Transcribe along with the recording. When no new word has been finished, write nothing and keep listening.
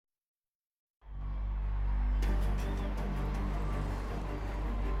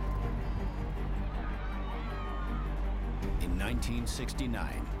In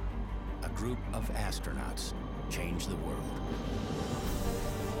 1969, a group of astronauts changed the world.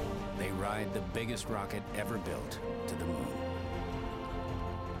 They ride the biggest rocket ever built to the moon.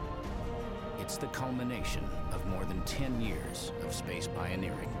 It's the culmination of more than 10 years of space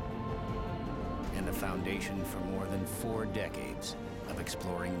pioneering and the foundation for more than 4 decades of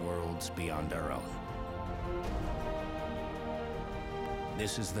exploring worlds beyond our own.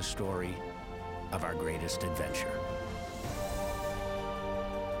 This is the story of our greatest adventure.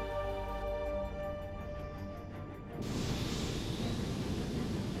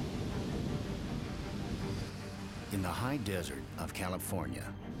 In the high desert of California,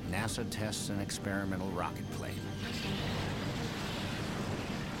 NASA tests an experimental rocket plane,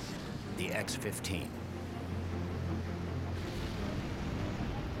 the X-15.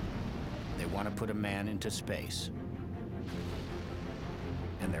 They want to put a man into space,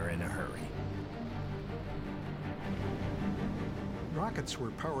 and they're in a hurry. Rockets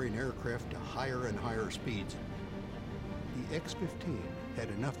were powering aircraft to higher and higher speeds. The X-15 had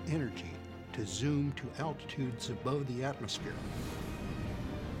enough energy to zoom to altitudes above the atmosphere.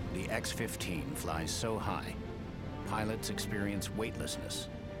 The X-15 flies so high, pilots experience weightlessness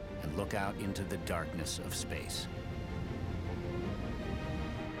and look out into the darkness of space.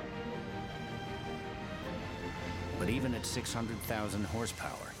 But even at 600,000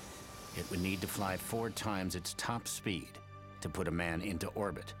 horsepower, it would need to fly 4 times its top speed to put a man into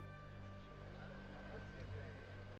orbit.